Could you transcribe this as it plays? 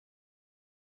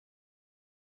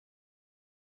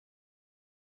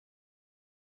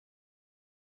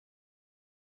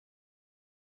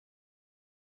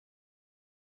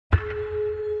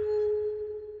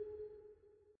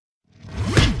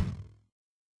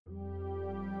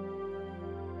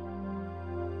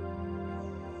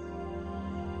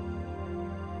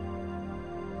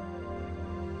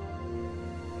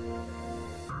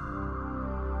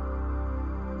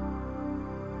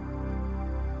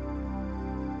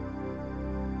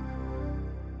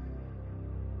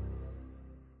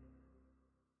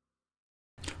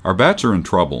Our bats are in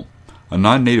trouble. A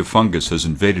non-native fungus has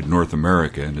invaded North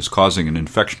America and is causing an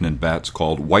infection in bats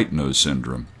called white nose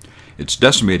syndrome. It's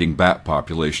decimating bat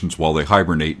populations while they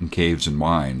hibernate in caves and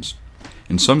mines.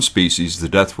 In some species, the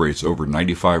death rate's over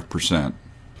 95%.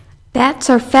 Bats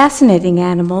are fascinating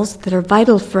animals that are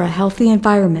vital for a healthy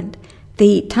environment. They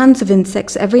eat tons of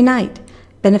insects every night,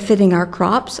 benefiting our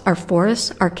crops, our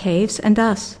forests, our caves, and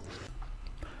us.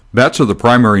 Bats are the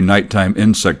primary nighttime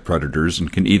insect predators and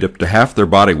can eat up to half their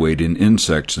body weight in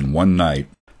insects in one night.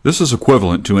 This is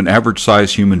equivalent to an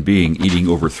average-sized human being eating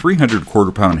over 300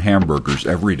 quarter-pound hamburgers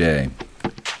every day.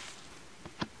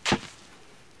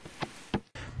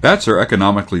 Bats are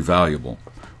economically valuable.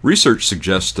 Research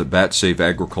suggests that bats save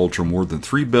agriculture more than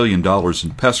 $3 billion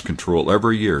in pest control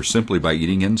every year simply by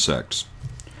eating insects.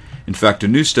 In fact, a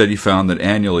new study found that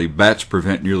annually bats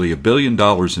prevent nearly $1 billion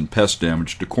in pest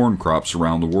damage to corn crops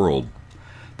around the world.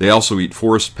 They also eat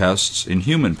forest pests and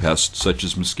human pests such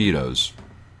as mosquitoes.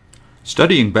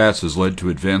 Studying bats has led to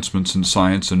advancements in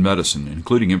science and medicine,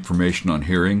 including information on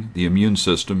hearing, the immune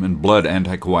system, and blood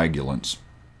anticoagulants.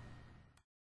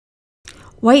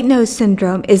 White nose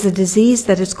syndrome is a disease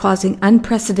that is causing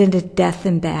unprecedented death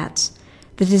in bats.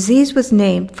 The disease was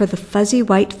named for the fuzzy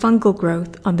white fungal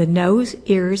growth on the nose,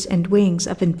 ears, and wings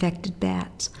of infected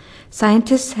bats.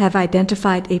 Scientists have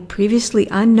identified a previously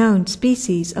unknown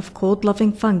species of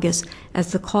cold-loving fungus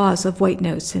as the cause of white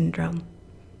nose syndrome.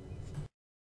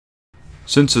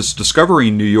 Since its discovery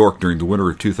in New York during the winter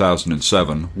of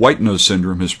 2007, white nose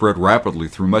syndrome has spread rapidly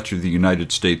through much of the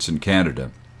United States and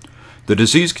Canada. The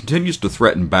disease continues to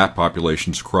threaten bat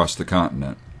populations across the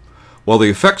continent. While the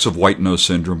effects of white nose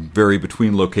syndrome vary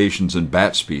between locations and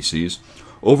bat species,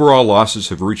 overall losses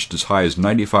have reached as high as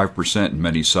 95% in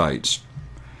many sites.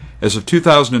 As of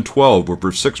 2012,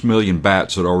 over 6 million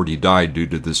bats had already died due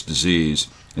to this disease,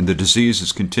 and the disease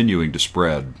is continuing to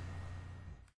spread.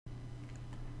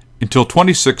 Until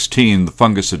 2016, the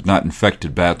fungus had not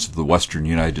infected bats of the western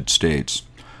United States.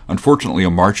 Unfortunately,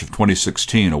 in March of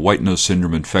 2016, a white nose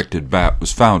syndrome infected bat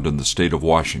was found in the state of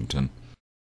Washington.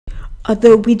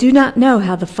 Although we do not know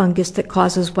how the fungus that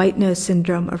causes white nose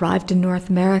syndrome arrived in North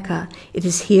America, it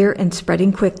is here and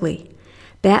spreading quickly.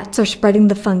 Bats are spreading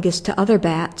the fungus to other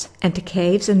bats and to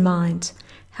caves and mines.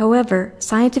 However,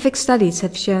 scientific studies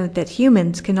have shown that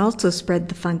humans can also spread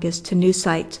the fungus to new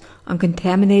sites on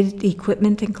contaminated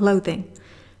equipment and clothing.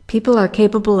 People are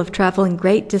capable of traveling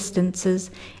great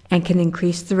distances and can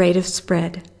increase the rate of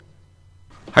spread.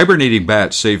 Hibernating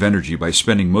bats save energy by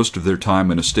spending most of their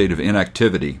time in a state of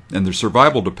inactivity, and their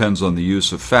survival depends on the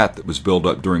use of fat that was built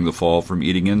up during the fall from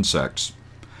eating insects.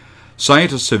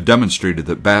 Scientists have demonstrated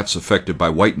that bats affected by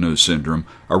white nose syndrome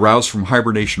arouse from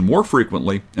hibernation more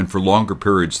frequently and for longer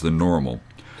periods than normal.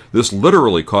 This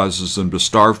literally causes them to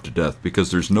starve to death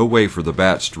because there's no way for the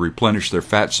bats to replenish their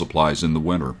fat supplies in the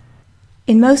winter.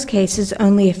 In most cases,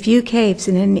 only a few caves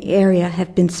in an area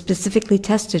have been specifically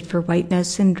tested for white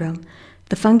nose syndrome.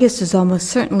 The fungus is almost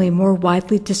certainly more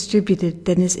widely distributed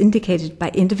than is indicated by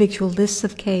individual lists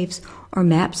of caves or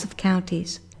maps of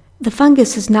counties. The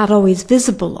fungus is not always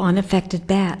visible on affected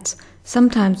bats.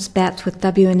 Sometimes bats with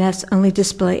WNS only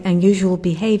display unusual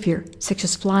behavior, such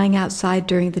as flying outside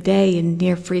during the day in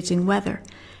near freezing weather.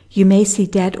 You may see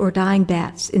dead or dying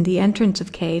bats in the entrance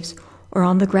of caves or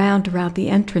on the ground around the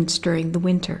entrance during the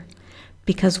winter.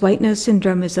 Because white nose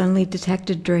syndrome is only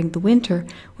detected during the winter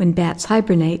when bats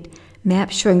hibernate,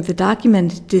 maps showing the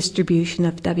documented distribution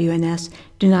of WNS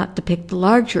do not depict the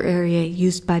larger area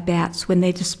used by bats when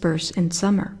they disperse in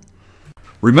summer.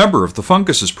 Remember, if the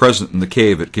fungus is present in the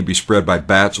cave, it can be spread by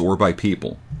bats or by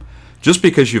people. Just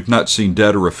because you've not seen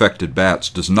dead or affected bats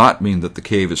does not mean that the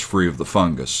cave is free of the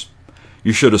fungus.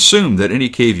 You should assume that any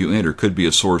cave you enter could be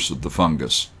a source of the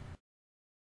fungus.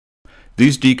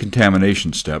 These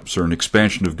decontamination steps are an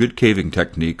expansion of good caving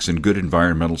techniques and good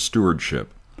environmental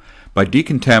stewardship. By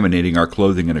decontaminating our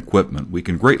clothing and equipment, we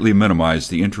can greatly minimize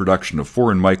the introduction of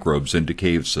foreign microbes into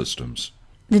cave systems.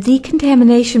 The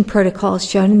decontamination protocols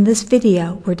shown in this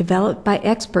video were developed by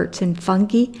experts in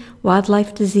fungi,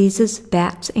 wildlife diseases,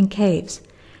 bats, and caves.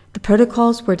 The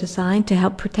protocols were designed to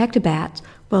help protect bats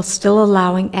while still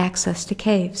allowing access to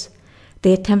caves.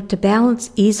 They attempt to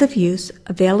balance ease of use,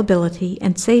 availability,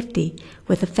 and safety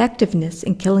with effectiveness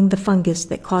in killing the fungus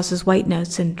that causes white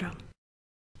nose syndrome.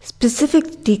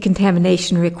 Specific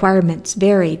decontamination requirements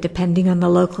vary depending on the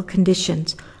local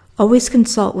conditions. Always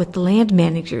consult with the land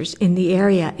managers in the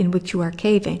area in which you are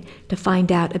caving to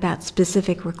find out about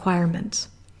specific requirements.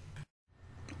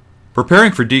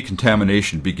 Preparing for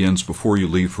decontamination begins before you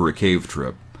leave for a cave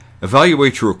trip.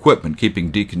 Evaluate your equipment,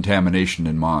 keeping decontamination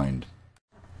in mind.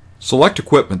 Select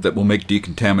equipment that will make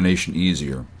decontamination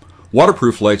easier.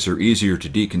 Waterproof lights are easier to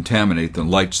decontaminate than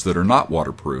lights that are not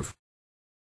waterproof.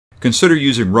 Consider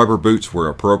using rubber boots where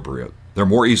appropriate. They're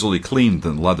more easily cleaned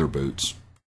than leather boots.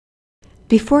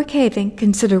 Before caving,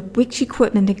 consider which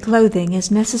equipment and clothing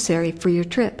is necessary for your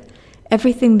trip.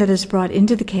 Everything that is brought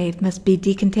into the cave must be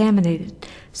decontaminated,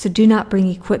 so do not bring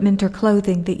equipment or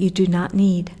clothing that you do not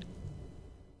need.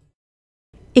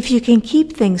 If you can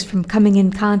keep things from coming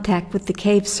in contact with the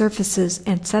cave surfaces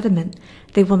and sediment,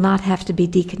 they will not have to be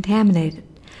decontaminated.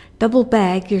 Double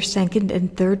bag your second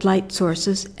and third light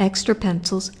sources, extra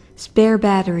pencils, spare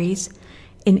batteries,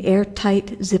 in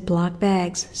airtight Ziploc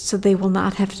bags, so they will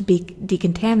not have to be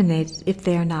decontaminated if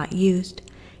they are not used.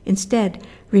 Instead,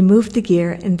 remove the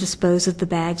gear and dispose of the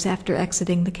bags after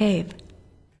exiting the cave.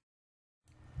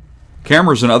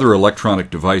 Cameras and other electronic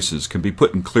devices can be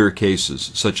put in clear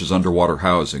cases, such as underwater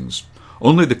housings.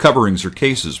 Only the coverings or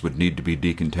cases would need to be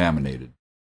decontaminated.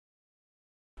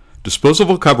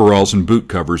 Disposable coveralls and boot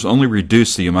covers only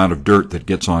reduce the amount of dirt that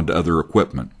gets onto other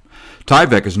equipment.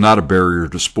 Tyvek is not a barrier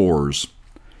to spores.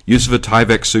 Use of a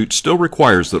Tyvek suit still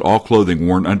requires that all clothing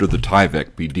worn under the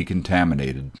Tyvek be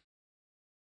decontaminated.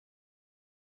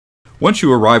 Once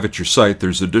you arrive at your site,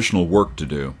 there's additional work to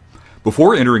do.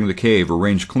 Before entering the cave,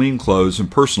 arrange clean clothes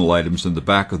and personal items in the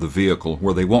back of the vehicle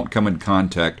where they won't come in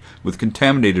contact with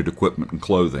contaminated equipment and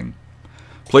clothing.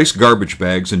 Place garbage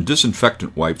bags and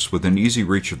disinfectant wipes within easy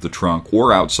reach of the trunk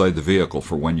or outside the vehicle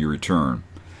for when you return.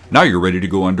 Now you're ready to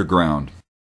go underground.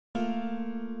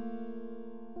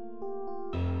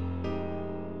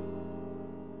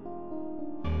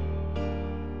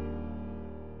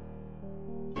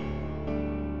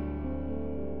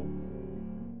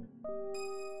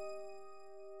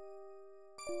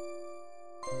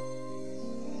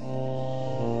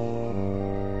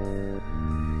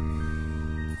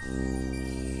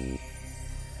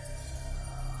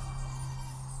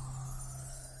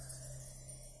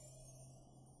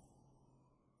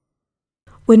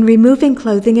 When removing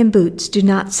clothing and boots, do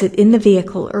not sit in the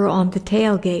vehicle or on the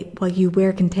tailgate while you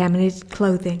wear contaminated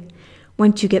clothing.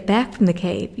 Once you get back from the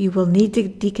cave, you will need to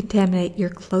decontaminate your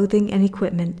clothing and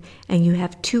equipment, and you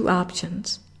have two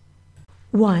options.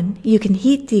 1. You can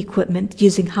heat the equipment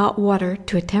using hot water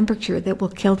to a temperature that will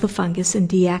kill the fungus and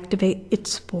deactivate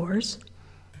its spores.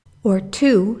 Or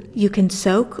 2. You can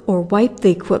soak or wipe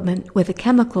the equipment with a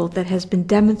chemical that has been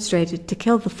demonstrated to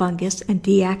kill the fungus and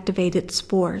deactivate its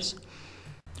spores.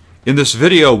 In this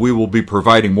video, we will be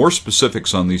providing more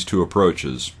specifics on these two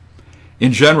approaches.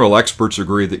 In general, experts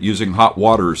agree that using hot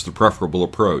water is the preferable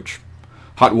approach.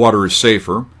 Hot water is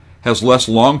safer, has less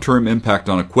long-term impact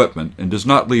on equipment, and does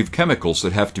not leave chemicals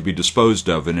that have to be disposed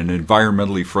of in an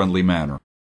environmentally friendly manner.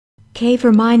 Cave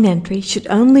or mine entry should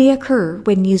only occur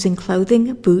when using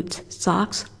clothing, boots,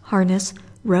 socks, harness,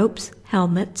 ropes,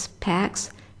 helmets, packs,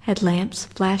 headlamps,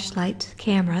 flashlights,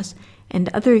 cameras, and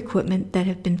other equipment that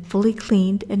have been fully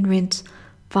cleaned and rinsed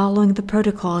following the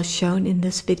protocols shown in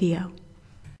this video.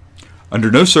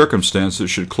 Under no circumstances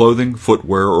should clothing,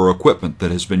 footwear, or equipment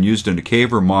that has been used in a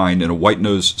cave or mine in a white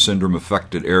nose syndrome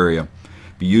affected area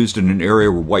be used in an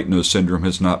area where white nose syndrome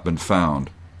has not been found.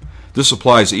 This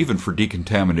applies even for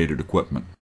decontaminated equipment.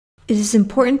 It is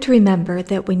important to remember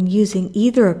that when using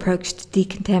either approach to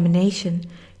decontamination,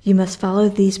 you must follow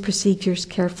these procedures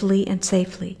carefully and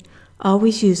safely.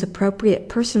 Always use appropriate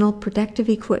personal protective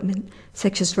equipment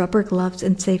such as rubber gloves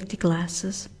and safety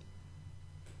glasses.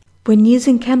 When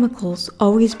using chemicals,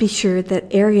 always be sure that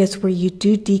areas where you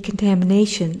do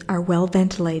decontamination are well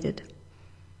ventilated.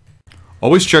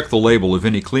 Always check the label of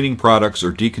any cleaning products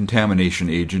or decontamination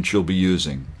agents you'll be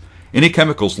using. Any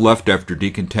chemicals left after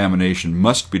decontamination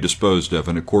must be disposed of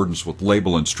in accordance with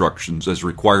label instructions as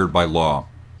required by law.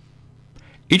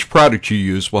 Each product you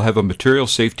use will have a material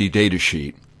safety data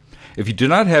sheet. If you do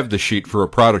not have the sheet for a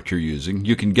product you're using,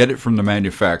 you can get it from the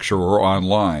manufacturer or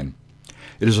online.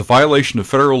 It is a violation of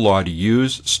federal law to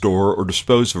use, store, or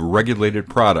dispose of a regulated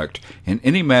product in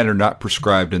any manner not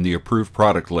prescribed in the approved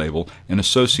product label and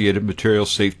associated material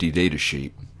safety data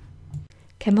sheet.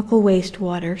 Chemical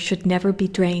wastewater should never be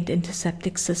drained into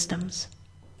septic systems.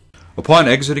 Upon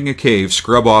exiting a cave,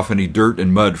 scrub off any dirt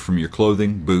and mud from your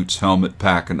clothing, boots, helmet,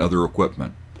 pack, and other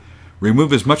equipment.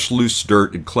 Remove as much loose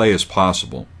dirt and clay as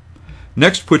possible.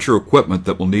 Next, put your equipment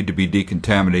that will need to be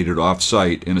decontaminated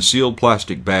off-site in a sealed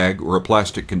plastic bag or a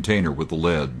plastic container with a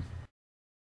lid.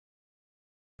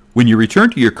 When you return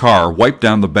to your car, wipe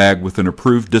down the bag with an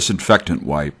approved disinfectant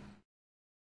wipe.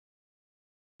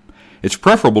 It's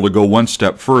preferable to go one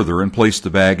step further and place the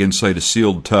bag inside a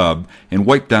sealed tub and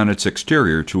wipe down its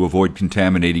exterior to avoid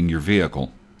contaminating your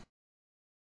vehicle.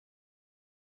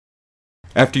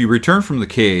 After you return from the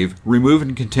cave, remove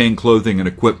and contain clothing and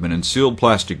equipment in sealed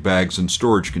plastic bags and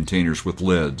storage containers with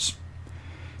lids.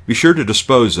 Be sure to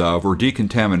dispose of or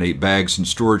decontaminate bags and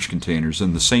storage containers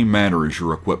in the same manner as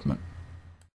your equipment.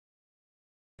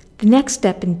 The next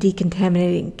step in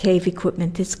decontaminating cave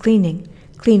equipment is cleaning.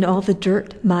 Clean all the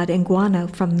dirt, mud, and guano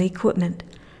from the equipment.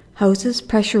 Hoses,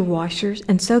 pressure washers,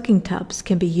 and soaking tubs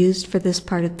can be used for this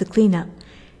part of the cleanup.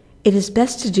 It is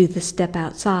best to do this step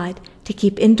outside to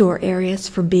keep indoor areas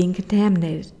from being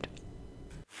contaminated.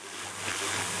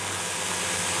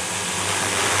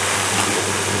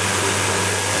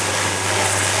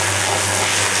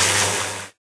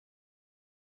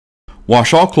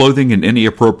 Wash all clothing and any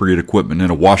appropriate equipment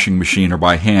in a washing machine or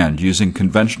by hand using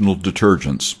conventional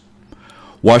detergents.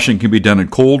 Washing can be done in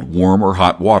cold, warm, or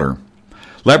hot water.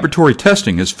 Laboratory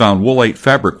testing has found woolite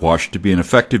fabric wash to be an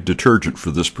effective detergent for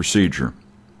this procedure.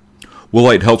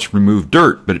 Woolite helps remove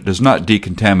dirt, but it does not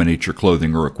decontaminate your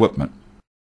clothing or equipment.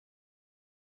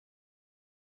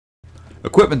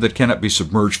 Equipment that cannot be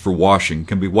submerged for washing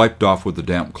can be wiped off with a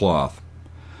damp cloth.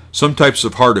 Some types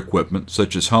of hard equipment,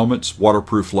 such as helmets,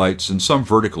 waterproof lights, and some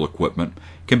vertical equipment,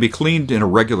 can be cleaned in a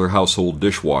regular household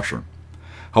dishwasher.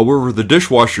 However, the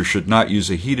dishwasher should not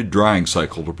use a heated drying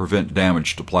cycle to prevent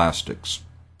damage to plastics.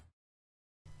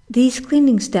 These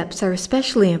cleaning steps are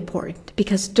especially important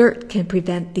because dirt can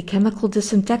prevent the chemical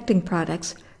disinfecting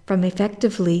products from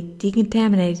effectively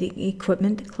decontaminating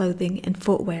equipment, clothing, and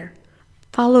footwear.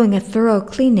 Following a thorough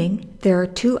cleaning, there are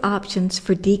two options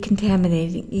for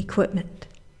decontaminating equipment.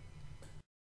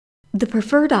 The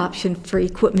preferred option for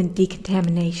equipment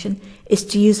decontamination is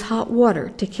to use hot water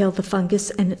to kill the fungus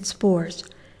and its spores.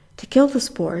 To kill the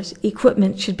spores,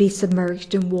 equipment should be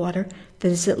submerged in water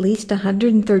that is at least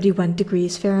 131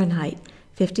 degrees Fahrenheit,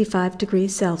 55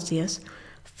 degrees Celsius,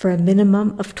 for a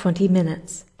minimum of 20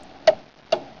 minutes.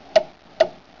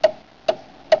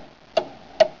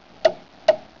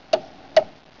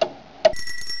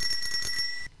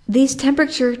 These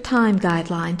temperature time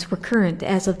guidelines were current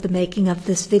as of the making of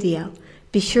this video.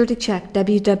 Be sure to check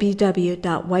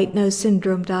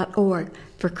www.whitenosesyndrome.org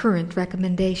for current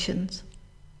recommendations.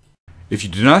 If you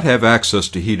do not have access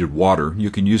to heated water, you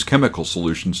can use chemical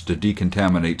solutions to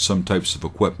decontaminate some types of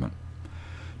equipment.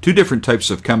 Two different types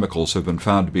of chemicals have been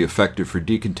found to be effective for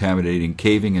decontaminating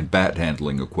caving and bat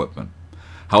handling equipment: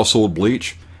 household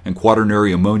bleach and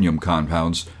quaternary ammonium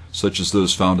compounds, such as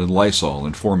those found in Lysol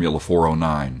and Formula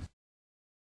 409.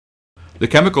 The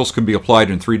chemicals can be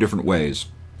applied in three different ways.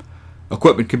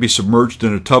 Equipment can be submerged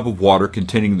in a tub of water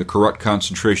containing the correct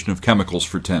concentration of chemicals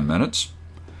for 10 minutes.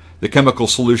 The chemical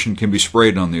solution can be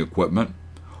sprayed on the equipment,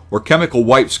 or chemical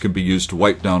wipes can be used to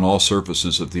wipe down all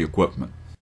surfaces of the equipment.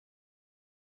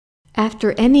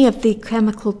 After any of the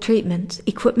chemical treatments,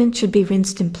 equipment should be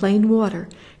rinsed in plain water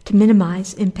to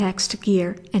minimize impacts to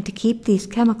gear and to keep these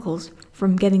chemicals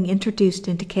from getting introduced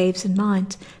into caves and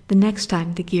mines the next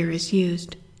time the gear is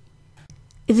used.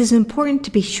 It is important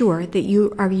to be sure that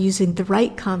you are using the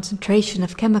right concentration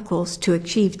of chemicals to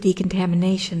achieve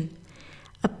decontamination.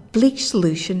 A bleach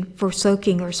solution for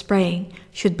soaking or spraying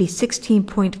should be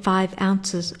 16.5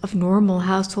 ounces of normal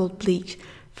household bleach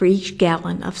for each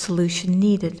gallon of solution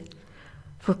needed.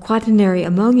 For quaternary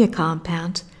ammonia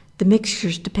compounds, the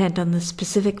mixtures depend on the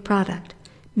specific product.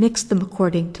 Mix them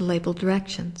according to label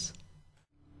directions.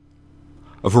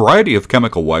 A variety of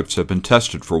chemical wipes have been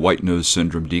tested for white nose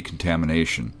syndrome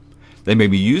decontamination. They may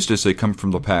be used as they come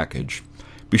from the package.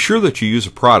 Be sure that you use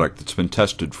a product that's been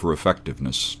tested for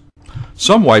effectiveness.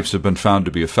 Some wipes have been found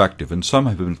to be effective and some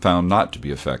have been found not to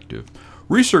be effective.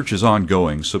 Research is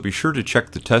ongoing, so be sure to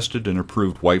check the tested and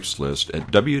approved wipes list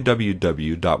at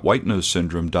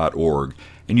www.whitenosesyndrome.org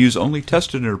and use only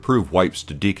tested and approved wipes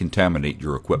to decontaminate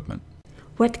your equipment.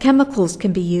 What chemicals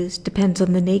can be used depends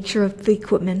on the nature of the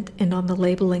equipment and on the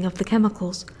labeling of the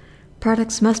chemicals.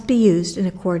 Products must be used in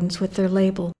accordance with their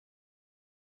label.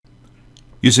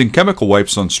 Using chemical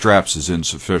wipes on straps is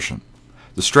insufficient.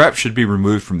 The strap should be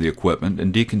removed from the equipment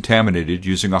and decontaminated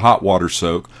using a hot water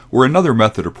soak or another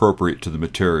method appropriate to the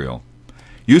material.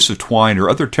 Use of twine or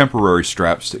other temporary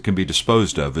straps that can be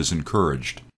disposed of is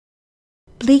encouraged.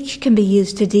 Bleach can be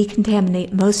used to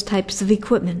decontaminate most types of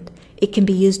equipment. It can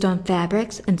be used on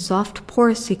fabrics and soft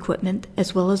porous equipment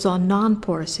as well as on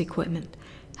non-porous equipment.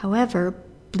 However,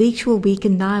 bleach will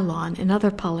weaken nylon and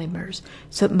other polymers,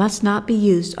 so it must not be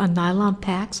used on nylon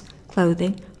packs,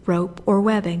 clothing, rope, or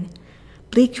webbing.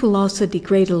 Bleach will also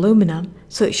degrade aluminum,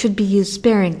 so it should be used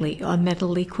sparingly on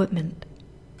metal equipment.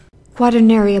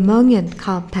 Quaternary ammonia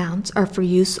compounds are for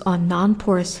use on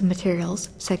non-porous materials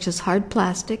such as hard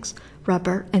plastics,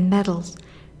 rubber, and metals.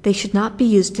 They should not be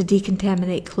used to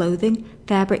decontaminate clothing,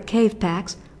 fabric cave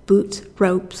packs, boots,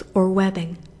 ropes, or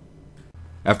webbing.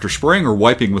 After spraying or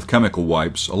wiping with chemical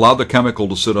wipes, allow the chemical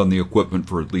to sit on the equipment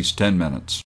for at least 10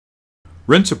 minutes.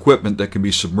 Rinse equipment that can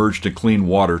be submerged in clean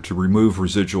water to remove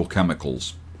residual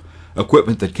chemicals.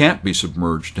 Equipment that can't be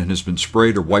submerged and has been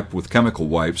sprayed or wiped with chemical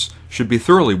wipes should be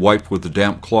thoroughly wiped with a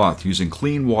damp cloth using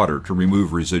clean water to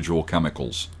remove residual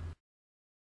chemicals.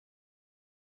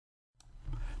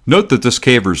 Note that this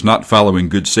caver is not following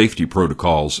good safety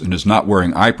protocols and is not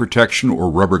wearing eye protection or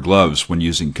rubber gloves when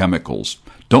using chemicals.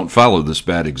 Don't follow this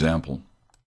bad example.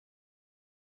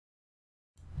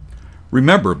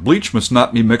 Remember, bleach must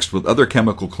not be mixed with other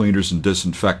chemical cleaners and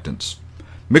disinfectants.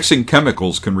 Mixing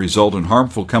chemicals can result in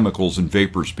harmful chemicals and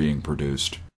vapors being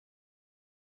produced.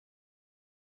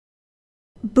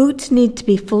 Boots need to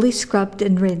be fully scrubbed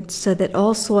and rinsed so that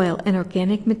all soil and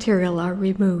organic material are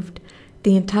removed.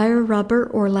 The entire rubber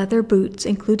or leather boots,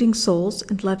 including soles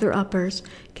and leather uppers,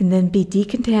 can then be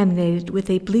decontaminated with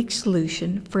a bleach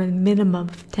solution for a minimum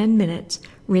of 10 minutes,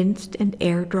 rinsed and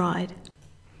air dried.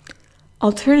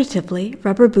 Alternatively,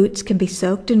 rubber boots can be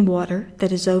soaked in water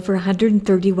that is over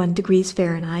 131 degrees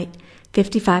Fahrenheit,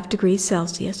 55 degrees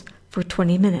Celsius, for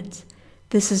 20 minutes.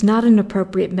 This is not an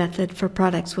appropriate method for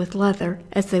products with leather,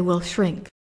 as they will shrink.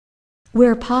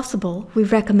 Where possible, we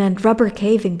recommend rubber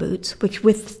caving boots, which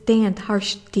withstand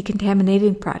harsh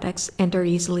decontaminating products and are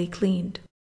easily cleaned.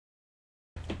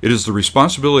 It is the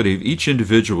responsibility of each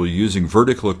individual using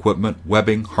vertical equipment,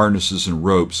 webbing, harnesses, and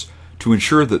ropes to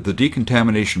ensure that the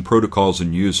decontamination protocols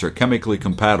in use are chemically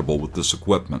compatible with this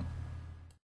equipment.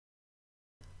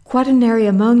 Quaternary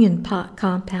ammonia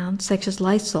compounds, such as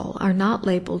Lysol, are not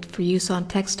labeled for use on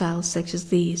textiles such as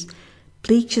these.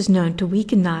 Bleach is known to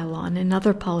weaken nylon and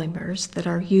other polymers that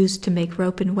are used to make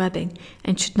rope and webbing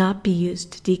and should not be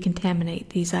used to decontaminate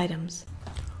these items.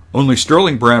 Only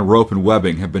Sterling brand rope and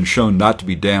webbing have been shown not to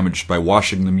be damaged by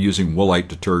washing them using Woolite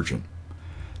detergent.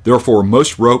 Therefore,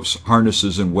 most ropes,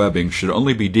 harnesses, and webbing should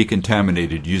only be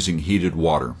decontaminated using heated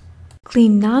water.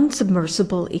 Clean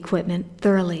non-submersible equipment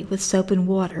thoroughly with soap and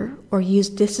water or use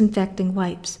disinfecting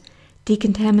wipes.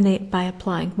 Decontaminate by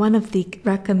applying one of the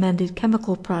recommended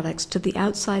chemical products to the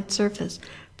outside surface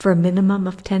for a minimum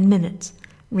of 10 minutes.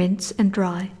 Rinse and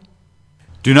dry.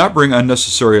 Do not bring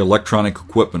unnecessary electronic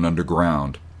equipment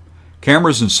underground.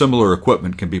 Cameras and similar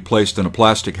equipment can be placed in a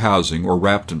plastic housing or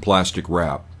wrapped in plastic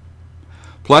wrap.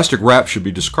 Plastic wrap should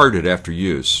be discarded after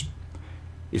use.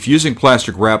 If using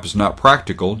plastic wrap is not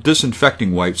practical,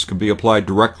 disinfecting wipes can be applied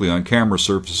directly on camera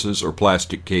surfaces or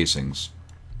plastic casings.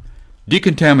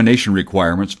 Decontamination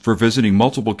requirements for visiting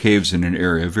multiple caves in an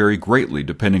area vary greatly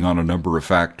depending on a number of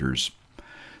factors.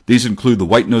 These include the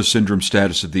white nose syndrome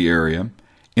status of the area,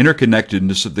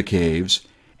 interconnectedness of the caves,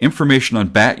 information on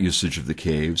bat usage of the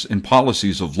caves, and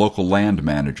policies of local land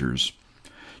managers.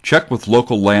 Check with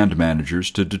local land managers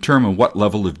to determine what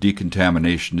level of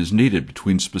decontamination is needed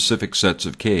between specific sets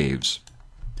of caves.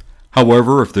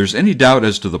 However, if there's any doubt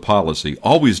as to the policy,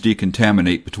 always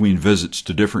decontaminate between visits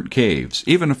to different caves,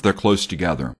 even if they're close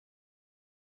together.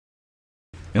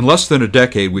 In less than a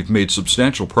decade, we've made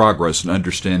substantial progress in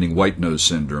understanding white nose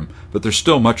syndrome, but there's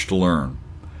still much to learn.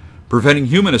 Preventing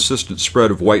human-assisted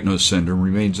spread of white nose syndrome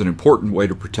remains an important way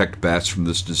to protect bats from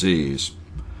this disease.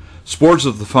 Spores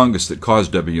of the fungus that cause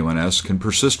WNS can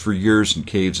persist for years in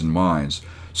caves and mines,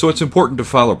 so it's important to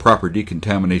follow proper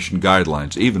decontamination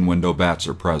guidelines even when no bats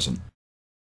are present.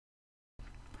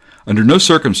 Under no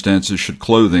circumstances should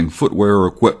clothing, footwear, or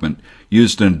equipment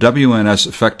used in a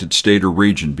WNS-affected state or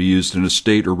region be used in a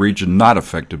state or region not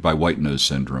affected by white nose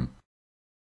syndrome.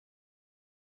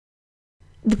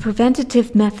 The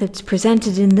preventative methods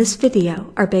presented in this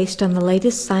video are based on the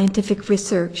latest scientific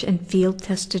research and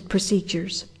field-tested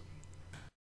procedures.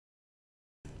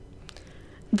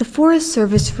 The Forest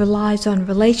Service relies on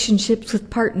relationships with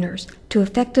partners to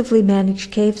effectively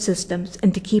manage cave systems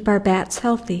and to keep our bats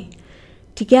healthy.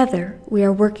 Together, we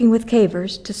are working with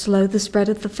cavers to slow the spread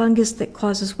of the fungus that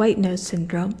causes white nose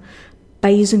syndrome by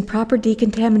using proper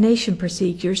decontamination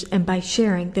procedures and by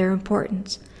sharing their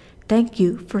importance. Thank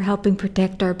you for helping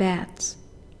protect our bats.